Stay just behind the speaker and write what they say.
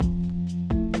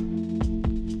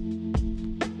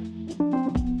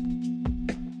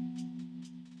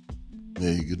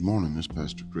Hey, good morning. This is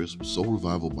Pastor Chris with Soul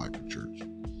Revival Bible Church.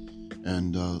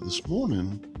 And this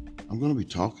morning, I'm going to be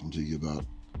talking to you about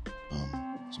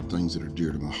some things that are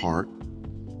dear to my heart.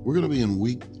 We're going to be in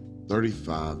week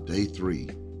 35, day 3.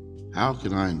 How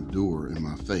can I endure in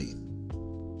my faith?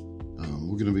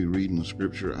 We're going to be reading the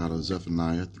scripture out of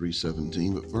Zephaniah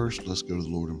 3:17. But first, let's go to the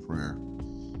Lord in prayer.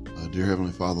 Dear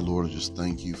Heavenly Father, Lord, I just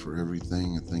thank you for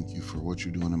everything. I thank you for what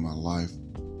you're doing in my life.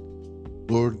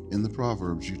 Lord, in the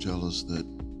Proverbs, you tell us that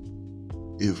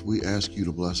if we ask you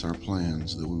to bless our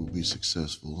plans, that we will be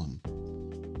successful.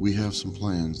 And we have some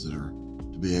plans that are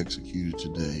to be executed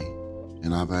today.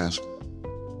 And I've asked,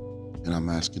 and I'm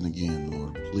asking again,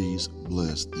 Lord, please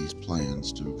bless these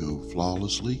plans to go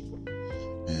flawlessly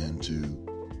and to,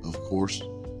 of course,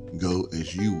 go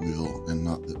as you will and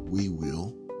not that we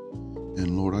will.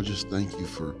 And Lord, I just thank you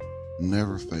for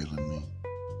never failing me.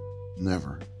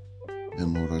 Never.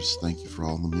 And Lord, I just thank you for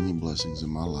all the many blessings in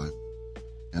my life.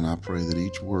 And I pray that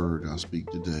each word I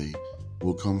speak today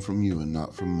will come from you and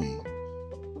not from me.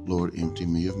 Lord, empty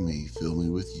me of me, fill me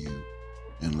with you,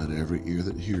 and let every ear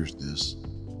that hears this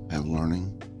have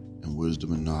learning and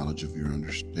wisdom and knowledge of your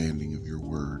understanding of your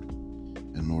word.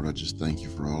 And Lord, I just thank you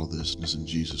for all of this. And it's in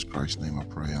Jesus Christ's name I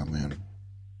pray, amen.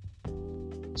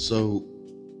 So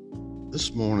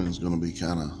this morning is going to be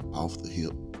kind of off the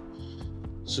hip.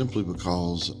 Simply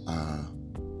because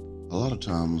a lot of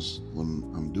times when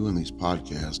I'm doing these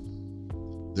podcasts,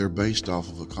 they're based off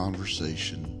of a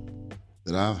conversation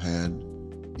that I've had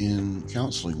in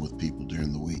counseling with people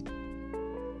during the week.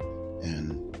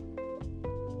 And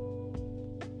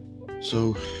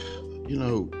so,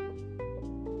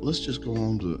 let's just go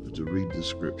on to read the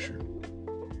scripture.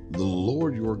 The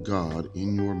Lord your God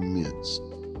in your midst,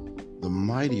 the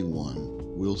mighty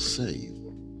one, will save.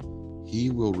 He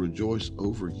will rejoice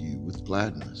over you with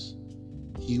gladness.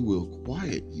 He will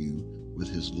quiet you with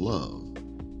his love.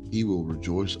 He will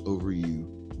rejoice over you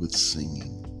with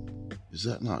singing. Is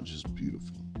that not just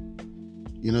beautiful?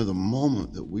 The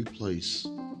moment that we place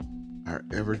our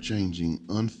ever-changing,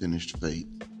 unfinished faith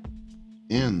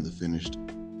in the finished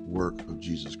work of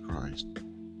Jesus Christ,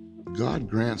 God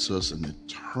grants us an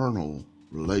eternal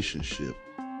relationship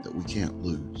that we can't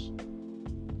lose.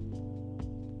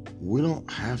 We don't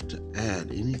have to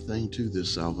add anything to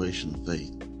this salvation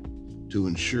faith to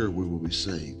ensure we will be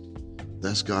saved.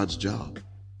 That's God's job.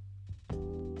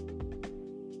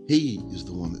 He is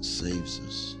the one that saves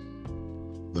us.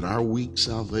 But our weak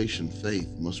salvation faith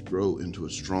must grow into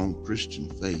a strong Christian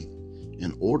faith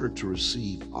in order to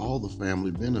receive all the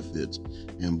family benefits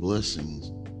and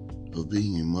blessings of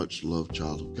being a much loved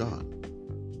child of God.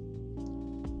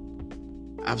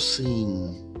 I've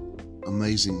seen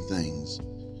amazing things.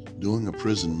 Doing a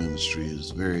prison ministry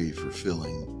is very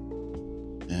fulfilling,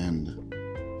 and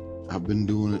I've been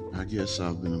doing it, I guess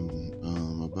I've been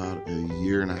about a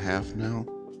year and a half now.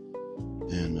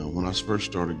 And when I first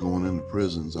started going into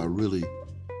prisons, I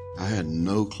had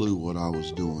no clue what I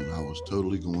was doing. I was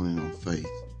totally going in on faith.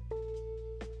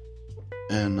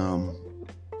 And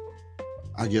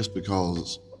I guess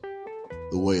because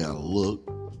the way I look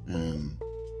and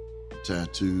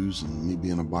tattoos and me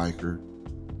being a biker,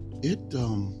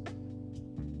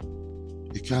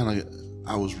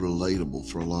 I was relatable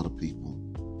for a lot of people.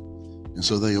 And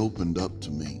so they opened up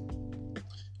to me.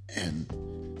 And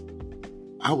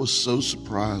I was so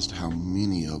surprised how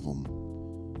many of them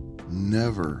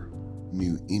never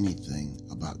knew anything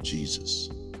about Jesus.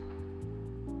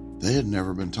 They had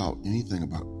never been taught anything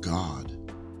about God.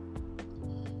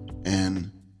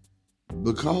 And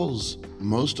because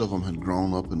most of them had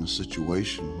grown up in a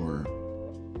situation where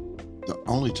the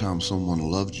only time someone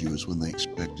loved you is when they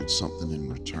expected something in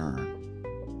return.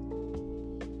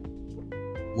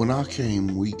 When I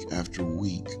came week after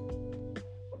week,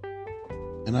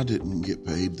 and I didn't get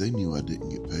paid, they knew I didn't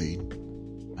get paid.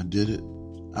 I did it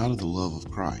out of the love of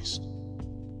Christ.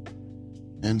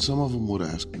 And some of them would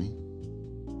ask me,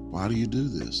 why do you do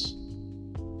this?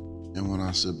 And when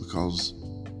I said, because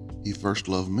he first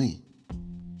loved me,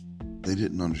 they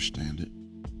didn't understand it.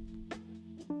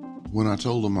 When I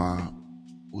told them I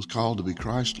was called to be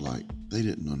Christ-like, they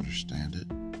didn't understand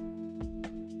it.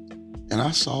 And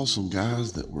I saw some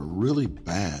guys that were really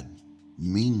bad,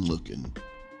 mean-looking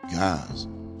guys.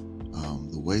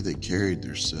 The way they carried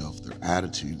themselves, their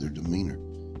attitude, their demeanor,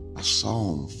 I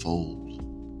saw them fold.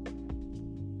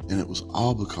 And it was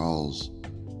all because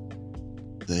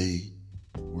they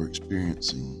were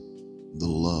experiencing the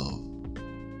love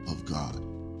of God,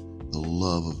 the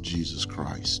love of Jesus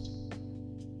Christ.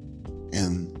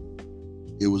 And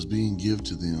it was being given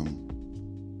to them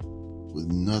with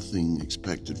nothing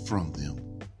expected from them.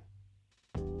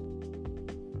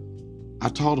 I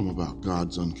taught him about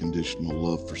God's unconditional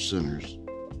love for sinners,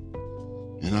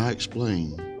 and I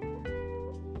explained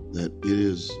that it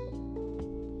is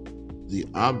the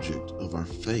object of our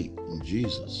faith in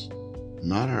Jesus,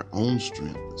 not our own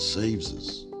strength, that saves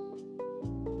us.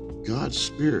 God's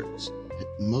Spirit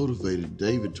motivated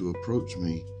David to approach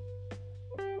me,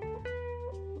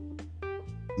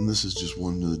 and this is just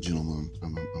one of the gentlemen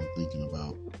I'm thinking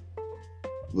about,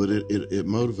 but it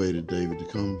motivated David to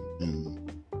come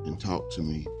and talk to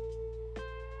me,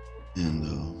 and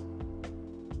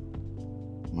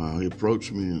he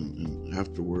approached me, and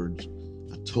afterwards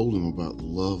I told him about the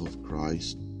love of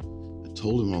Christ. I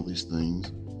told him all these things,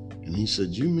 and he said,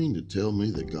 "You mean to tell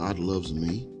me that God loves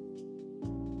me?"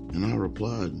 And I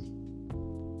replied,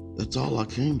 "That's all I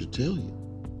came to tell you."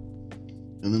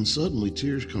 And then suddenly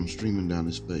tears come streaming down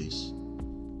his face,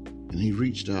 and he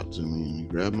reached out to me and he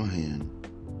grabbed my hand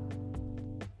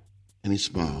and he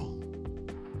smiled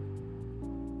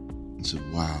and said,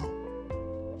 "Wow."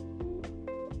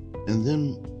 And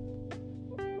then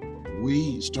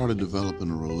we started developing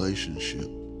a relationship.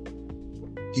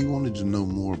 He wanted to know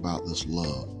more about this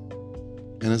love.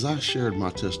 And as I shared my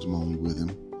testimony with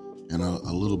him and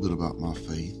a little bit about my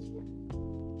faith,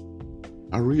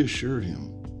 I reassured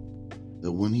him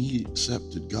that when he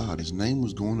accepted God, his name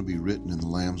was going to be written in the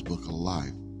Lamb's Book of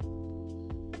Life.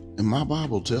 And my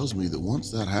Bible tells me that once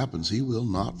that happens, he will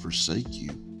not forsake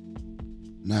you.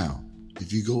 Now,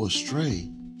 if you go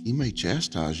astray, he may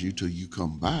chastise you till you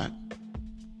come back.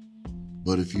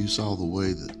 But if you saw the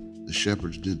way that the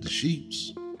shepherds did the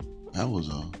sheeps, that was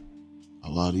a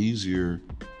lot easier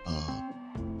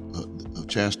of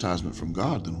chastisement from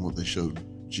God than what they showed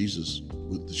Jesus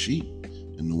with the sheep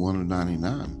and the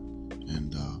 199.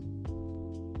 And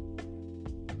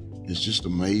it's just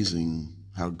amazing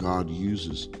how God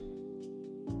uses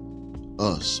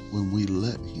us when we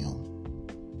let him.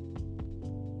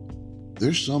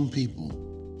 There's some people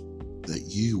that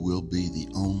you will be the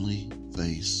only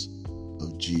face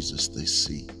of Jesus they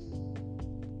see.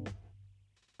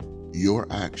 Your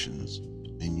actions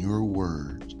and your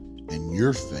words and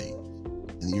your faith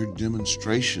and your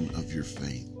demonstration of your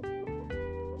faith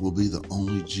will be the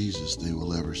only Jesus they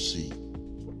will ever see.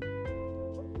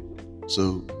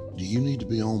 So, do you need to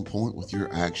be on point with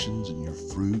your actions and your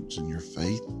fruits and your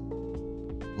faith?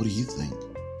 What do you think?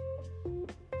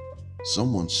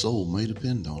 Someone's soul may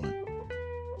depend on it.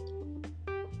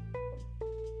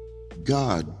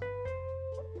 God,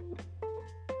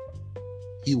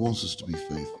 he wants us to be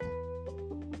faithful.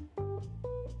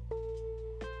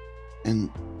 And,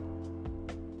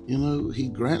 you know, he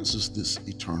grants us this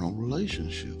eternal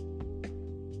relationship.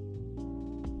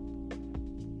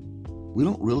 We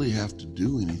don't really have to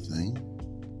do anything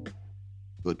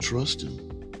but trust him.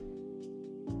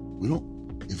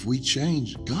 If we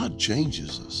change, God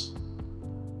changes us.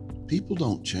 People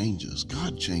don't change us.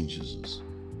 God changes us.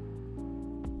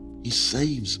 He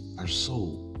saves our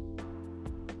soul.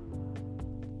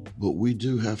 But we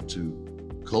do have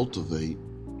to cultivate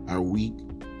our weak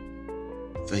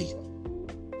faith.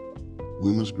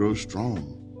 We must grow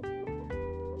strong.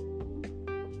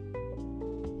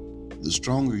 The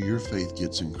stronger your faith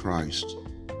gets in Christ,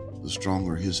 the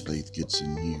stronger his faith gets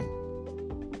in you.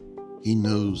 He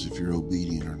knows if you're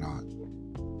obedient or not.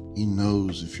 He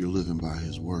knows if you're living by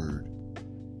his word.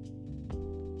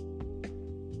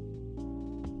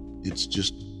 It's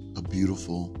just a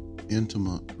beautiful,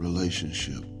 intimate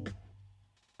relationship.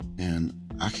 And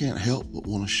I can't help but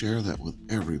want to share that with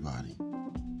everybody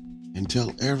and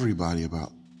tell everybody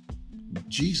about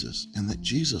Jesus and that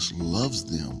Jesus loves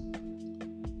them.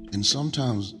 And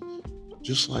sometimes,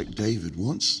 just like David,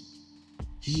 once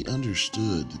he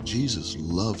understood that Jesus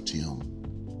loved him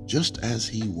just as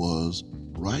he was,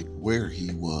 right where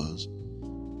he was,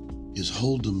 his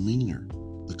whole demeanor,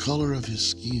 the color of his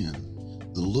skin,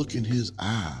 the look in his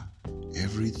eye,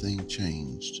 everything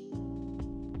changed.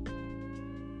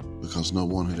 Because no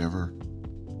one had ever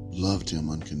loved him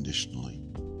unconditionally.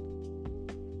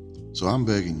 So I'm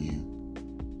begging you,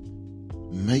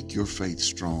 make your faith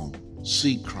strong.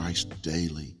 Seek Christ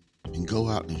daily and go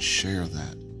out and share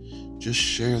that. Just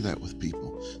share that with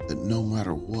people, that no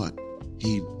matter what,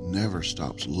 he never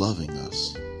stops loving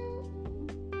us.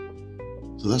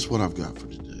 So that's what I've got for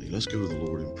today. Let's go to the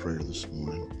Lord in prayer this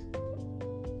morning.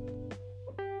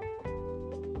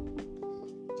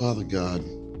 Father God,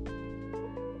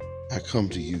 I come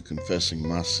to you confessing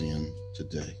my sin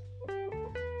today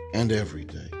and every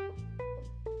day.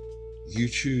 You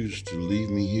choose to leave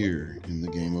me here in the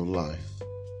game of life.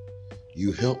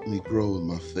 You help me grow in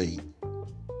my faith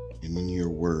and in your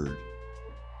word.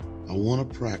 I want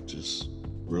to practice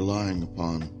relying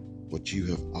upon what you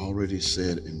have already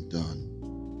said and done.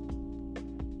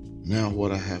 Now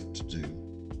what I have to do,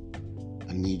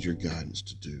 I need your guidance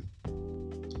to do.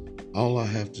 All I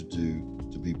have to do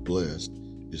to be blessed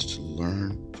is to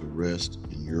learn to rest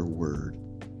in your word.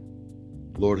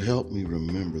 Lord, help me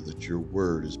remember that your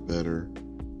word is better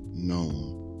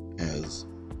known as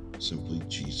simply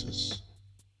Jesus.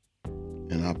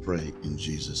 And I pray in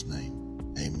Jesus'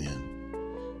 name, amen.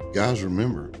 Guys,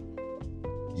 remember,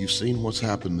 you've seen what's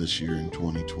happened this year in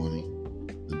 2020.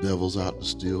 The devil's out to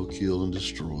steal, kill, and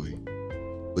destroy.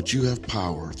 But you have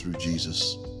power through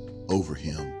Jesus over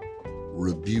him.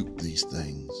 Rebuke these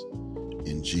things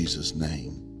in Jesus'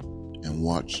 name and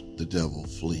watch the devil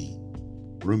flee.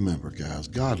 Remember, guys,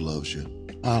 God loves you.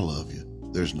 I love you.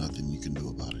 There's nothing you can do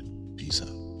about it. Peace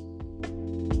out.